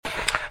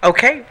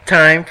Okay,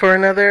 time for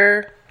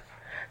another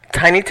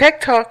Tiny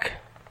Tech Talk.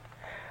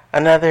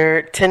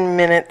 Another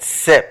 10-minute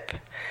sip.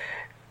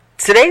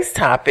 Today's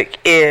topic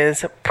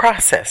is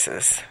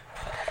processes.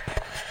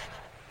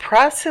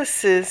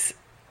 Processes,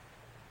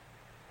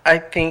 I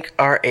think,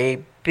 are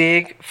a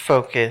big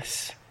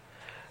focus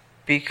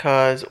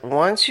because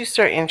once you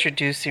start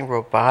introducing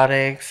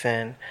robotics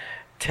and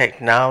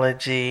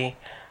technology,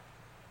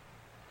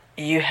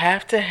 you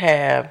have to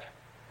have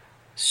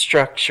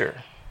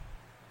structure.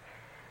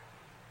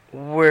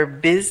 Where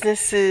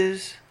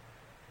businesses,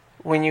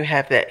 when you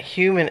have that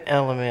human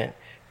element,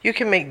 you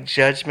can make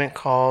judgment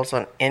calls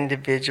on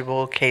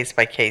individual case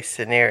by case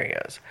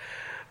scenarios.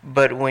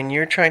 But when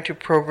you're trying to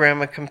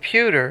program a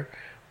computer,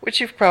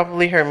 which you've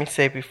probably heard me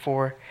say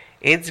before,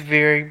 it's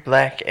very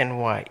black and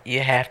white.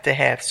 You have to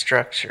have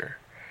structure.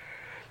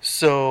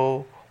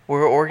 So,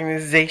 where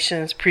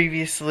organizations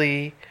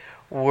previously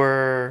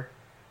were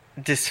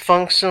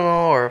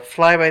dysfunctional or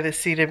fly by the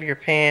seat of your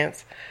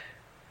pants,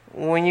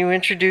 when you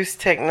introduce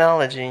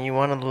technology and you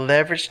want to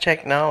leverage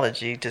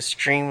technology to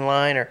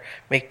streamline or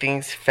make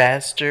things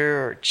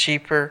faster or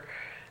cheaper,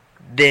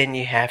 then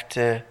you have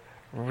to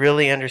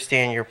really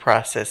understand your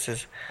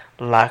processes,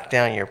 lock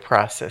down your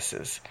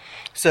processes.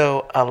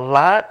 So a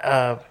lot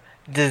of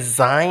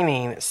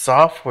designing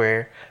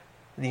software,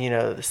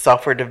 the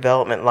software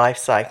development life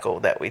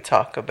cycle that we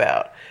talk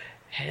about,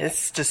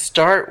 is to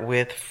start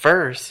with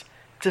first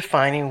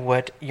defining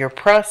what your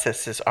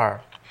processes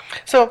are.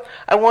 So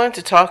I wanted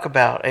to talk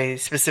about a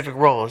specific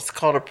role. It's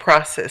called a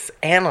process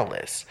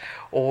analyst,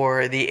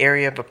 or the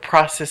area of a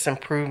process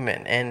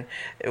improvement, and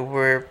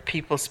where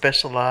people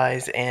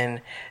specialize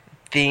in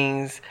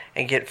things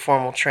and get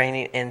formal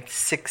training in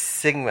Six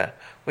Sigma,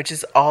 which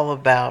is all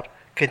about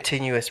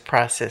continuous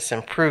process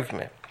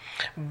improvement.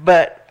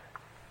 But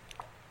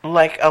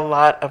like a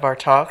lot of our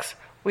talks,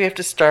 we have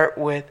to start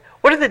with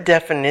what are the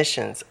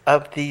definitions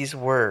of these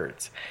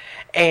words.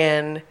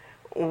 And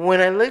when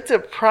I looked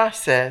at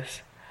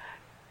process,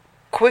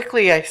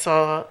 quickly I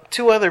saw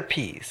two other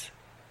P's,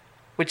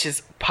 which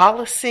is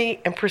policy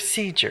and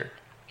procedure.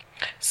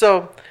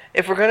 So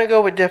if we're going to go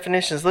with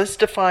definitions, let's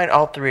define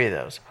all three of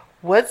those.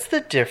 What's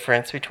the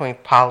difference between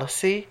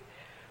policy,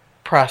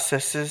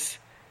 processes,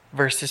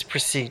 versus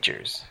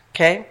procedures?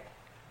 Okay?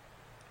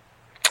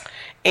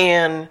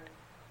 And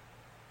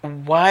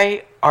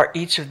why are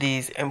each of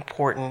these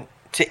important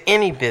to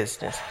any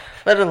business,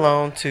 let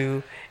alone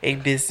to a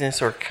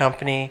business or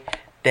company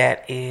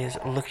that is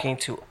looking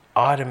to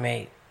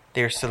automate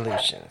their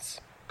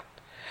solutions?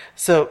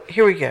 So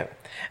here we go.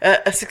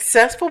 A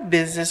successful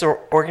business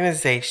or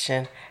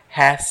organization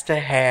has to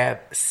have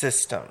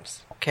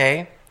systems.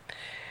 Okay?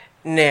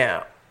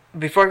 Now,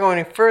 before I go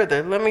any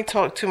further, let me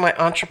talk to my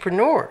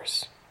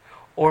entrepreneurs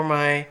or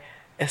my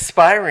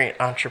aspiring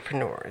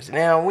entrepreneurs.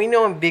 Now, we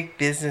know in big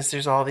business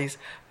there's all these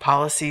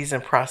policies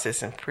and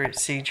process and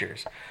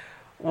procedures.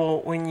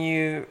 Well, when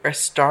you're a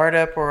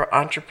startup or an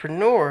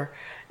entrepreneur,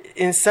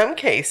 in some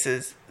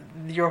cases,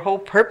 your whole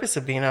purpose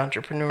of being an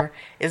entrepreneur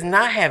is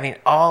not having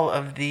all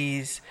of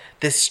this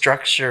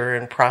structure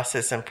and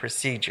process and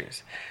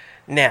procedures.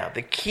 Now,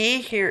 the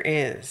key here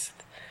is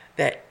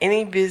that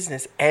any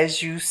business,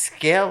 as you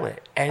scale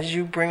it, as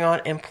you bring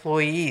on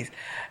employees,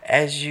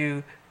 as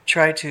you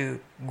try to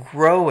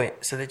grow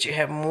it so that you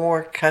have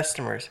more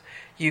customers,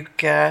 you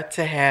got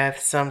to have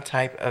some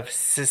type of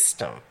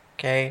system,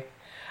 okay?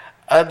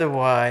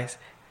 Otherwise,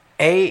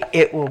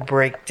 it will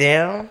break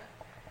down,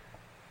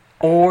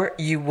 or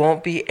you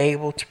won't be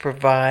able to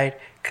provide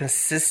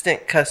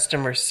consistent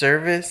customer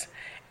service,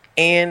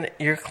 and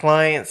your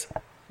clients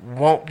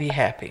won't be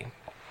happy.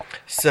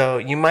 So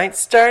you might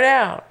start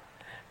out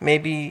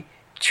maybe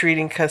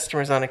treating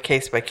customers on a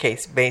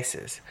case-by-case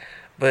basis,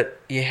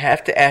 but you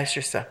have to ask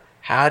yourself,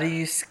 how do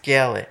you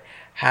scale it?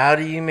 How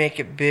do you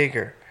make it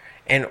bigger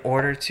in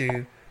order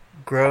to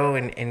grow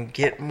and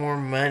get more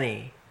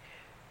money?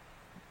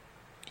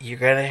 You're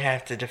going to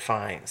have to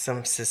define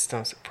some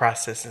systems,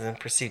 processes, and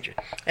procedures.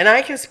 And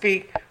I can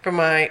speak from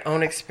my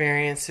own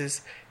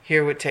experiences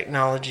here with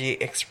Technology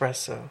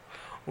Expresso.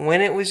 When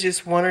it was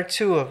just one or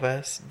two of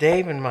us,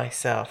 Dave and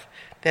myself,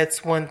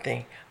 that's one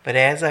thing. But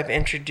as I've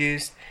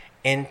introduced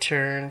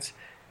interns,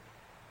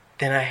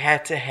 then I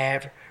had to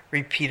have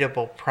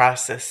repeatable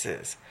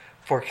processes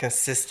for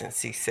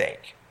consistency's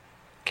sake.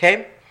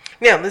 Okay?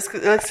 Now,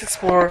 let's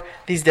explore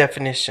these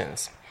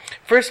definitions.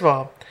 First of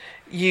all,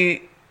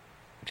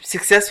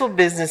 successful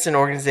business and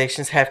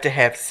organizations have to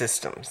have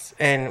systems.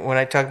 And when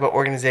I talk about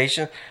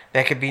organizations,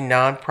 that could be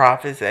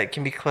nonprofits, that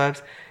can be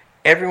clubs.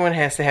 Everyone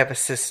has to have a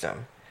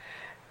system.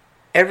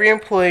 Every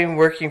employee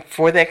working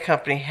for that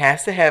company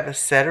has to have a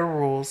set of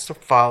rules to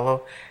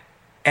follow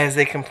as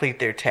they complete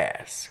their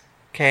tasks.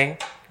 Okay?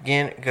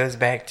 Again, it goes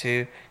back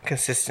to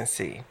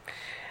consistency.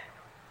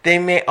 They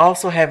may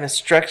also have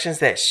instructions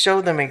that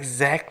show them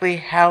exactly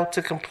how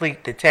to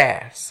complete the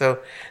task. So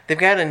they've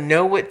got to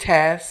know what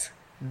tasks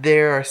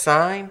they're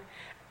assigned,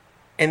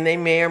 and they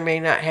may or may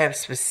not have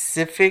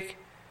specific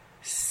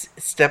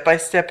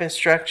step-by-step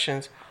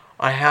instructions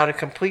on how to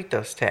complete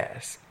those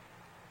tasks.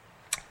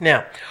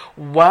 Now,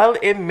 while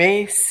it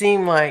may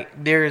seem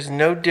like there is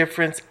no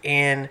difference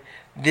in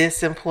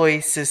this employee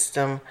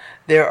system,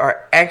 there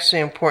are actually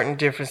important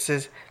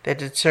differences that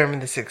determine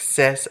the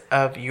success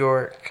of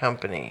your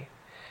company.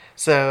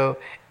 So,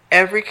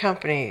 every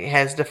company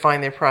has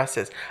defined their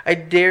process. I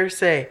dare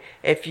say,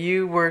 if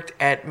you worked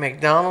at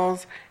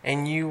McDonald's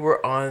and you were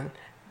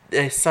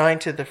assigned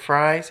to the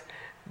fries,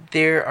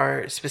 there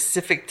are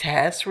specific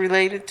tasks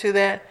related to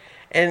that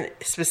and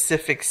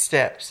specific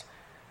steps.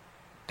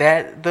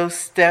 Those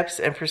steps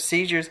and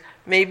procedures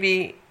may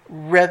be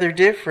rather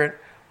different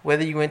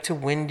whether you went to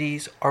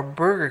Wendy's or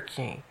Burger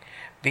King,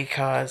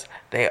 because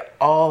they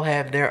all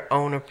have their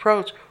own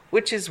approach,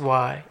 which is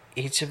why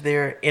each of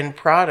their end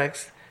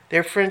products,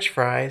 their French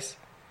fries,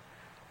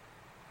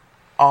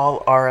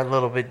 all are a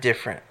little bit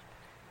different.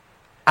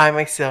 I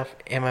myself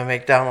am a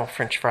McDonald's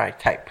French fry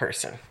type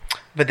person,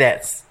 but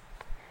that's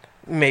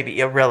maybe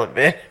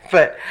irrelevant,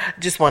 but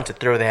just want to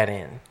throw that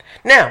in.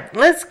 Now,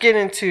 let's get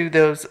into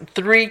those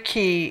three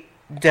key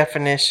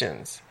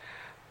definitions: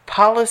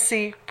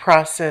 policy,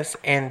 process,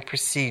 and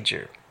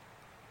procedure.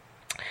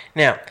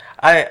 Now,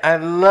 I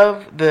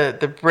love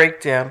the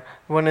breakdown.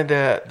 One of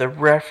the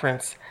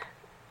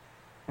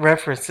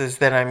references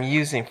that I'm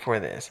using for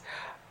this.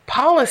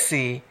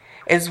 Policy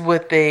is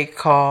what they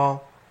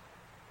call,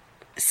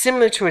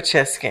 similar to a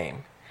chess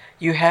game.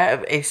 You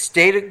have a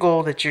stated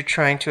goal that you're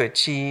trying to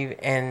achieve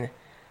in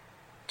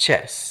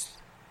chess.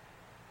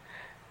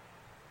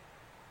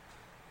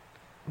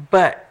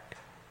 But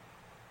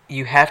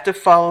you have to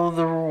follow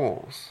the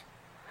rules.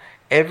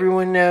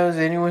 Everyone knows,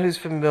 anyone who's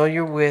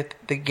familiar with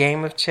the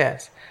game of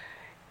chess,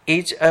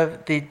 each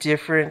of the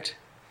different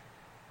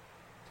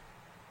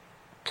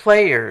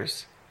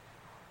players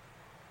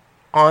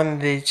on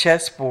the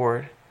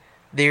chessboard,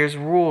 there's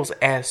rules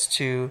as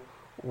to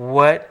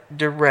what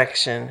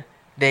direction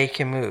they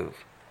can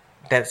move.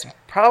 That's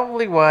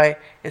probably why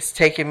it's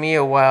taken me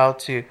a while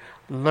to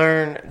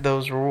learn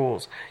those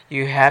rules.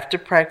 You have to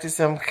practice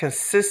them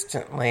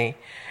consistently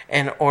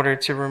in order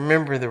to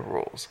remember the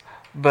rules.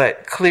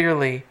 But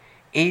clearly,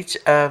 each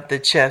of the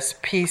chess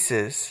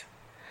pieces,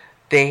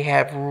 they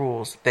have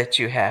rules that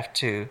you have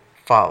to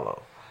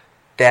follow.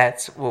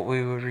 That's what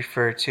we would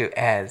refer to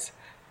as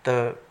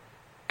the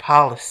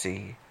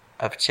policy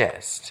of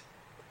chess.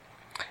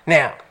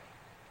 Now,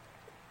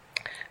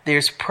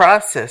 there's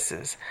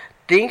processes.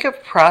 Think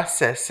of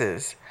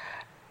processes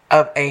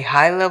of a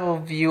high-level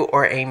view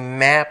or a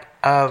map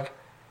of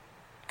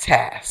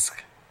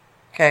task.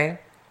 Okay?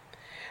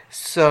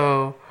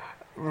 So,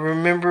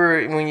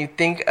 remember, when you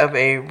think of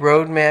a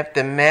roadmap,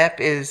 the map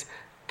is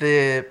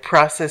the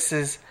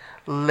processes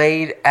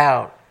laid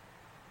out,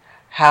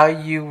 how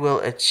you will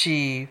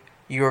achieve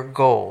your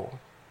goal.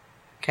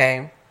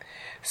 Okay?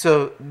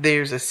 So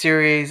there's a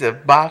series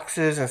of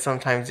boxes and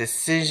sometimes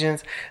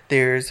decisions.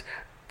 There's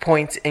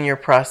points in your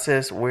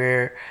process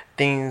where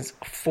things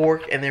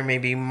fork and there may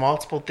be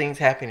multiple things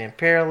happening in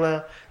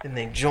parallel, then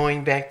they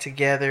join back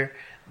together.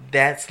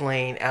 That's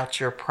laying out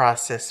your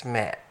process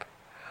map.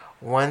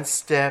 One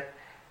step,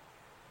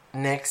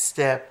 next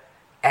step,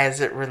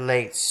 as it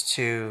relates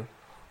to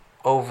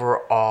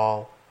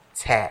overall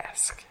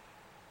task.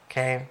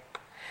 Okay?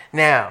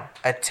 Now,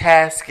 a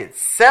task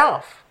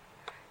itself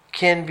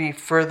can be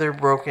further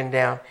broken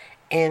down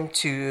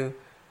into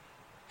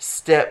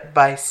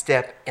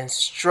step-by-step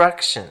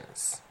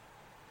instructions.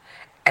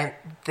 And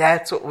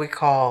that's what we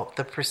call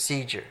the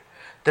procedure.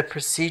 The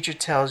procedure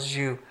tells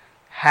you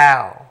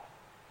how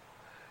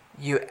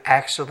you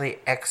actually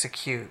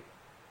execute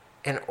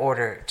in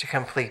order to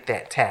complete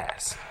that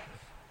task.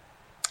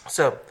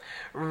 So,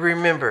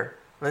 remember,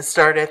 let's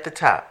start at the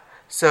top.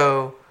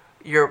 So,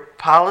 your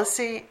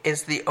policy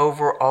is the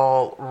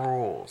overall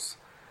rules,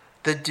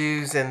 the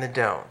do's and the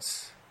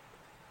don'ts.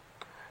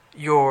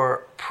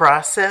 Your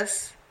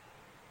process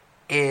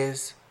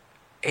is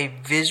a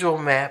visual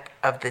map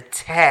of the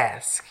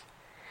task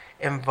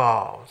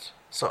involved.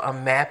 So a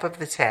map of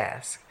the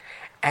task.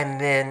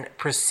 And then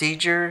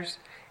procedures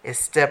is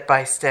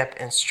step-by-step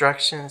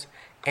instructions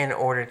in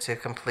order to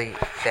complete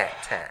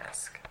that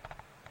task.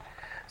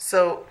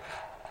 So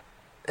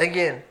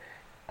again,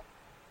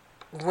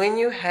 when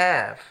you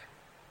have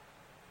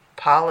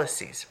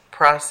policies,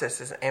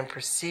 processes, and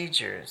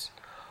procedures,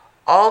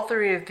 all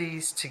three of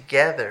these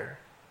together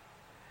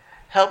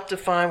help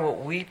define what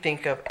we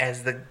think of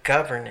as the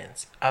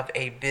governance of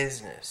a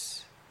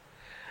business.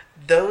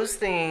 Those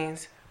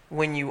things,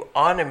 when you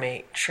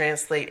automate,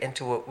 translate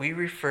into what we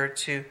refer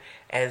to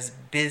as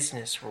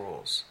business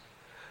rules.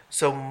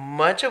 So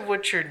much of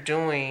what you're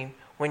doing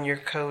when you're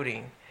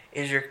coding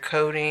is you're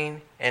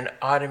coding and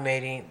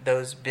automating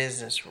those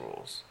business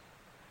rules.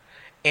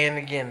 And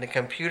again, the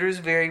computer is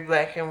very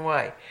black and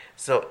white.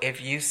 So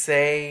if you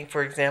say,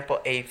 for example,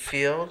 a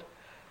field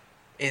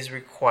is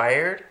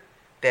required,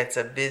 that's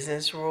a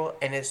business rule,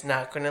 and it's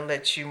not going to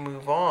let you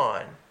move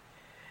on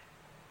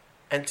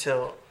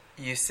until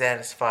you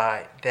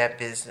satisfy that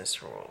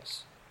business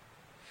rules.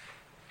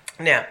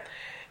 Now,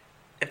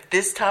 if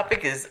this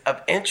topic is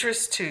of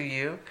interest to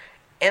you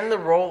in the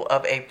role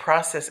of a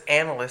process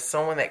analyst,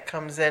 someone that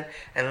comes in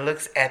and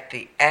looks at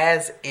the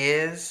as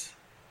is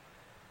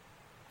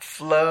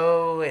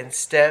flow and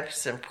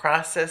steps and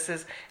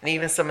processes and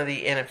even some of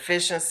the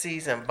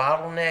inefficiencies and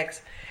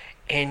bottlenecks,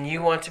 and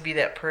you want to be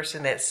that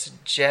person that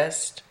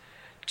suggests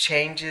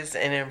changes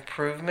and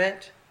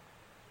improvement,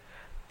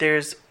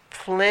 there's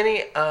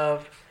plenty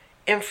of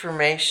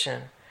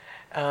information,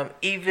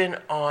 even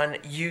on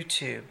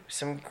YouTube,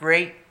 some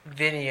great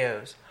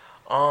videos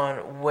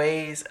on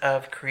ways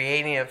of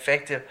creating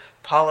effective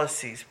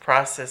policies,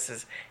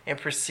 processes, and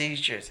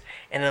procedures,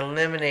 and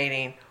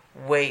eliminating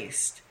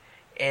waste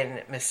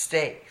and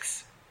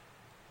mistakes.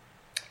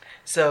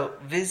 So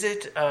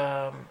visit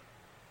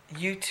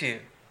YouTube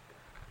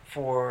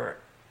for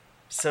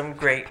some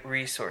great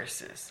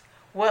resources.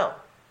 Well,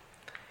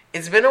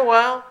 it's been a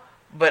while,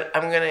 but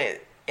I'm going to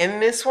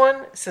end this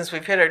one since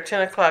we've hit our 10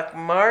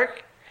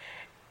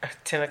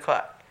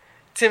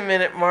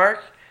 minute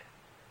mark.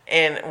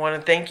 And I want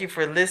to thank you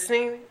for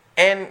listening.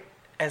 And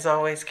as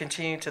always,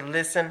 continue to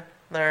listen,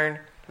 learn,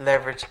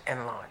 leverage,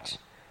 and launch.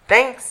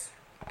 Thanks.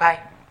 Bye.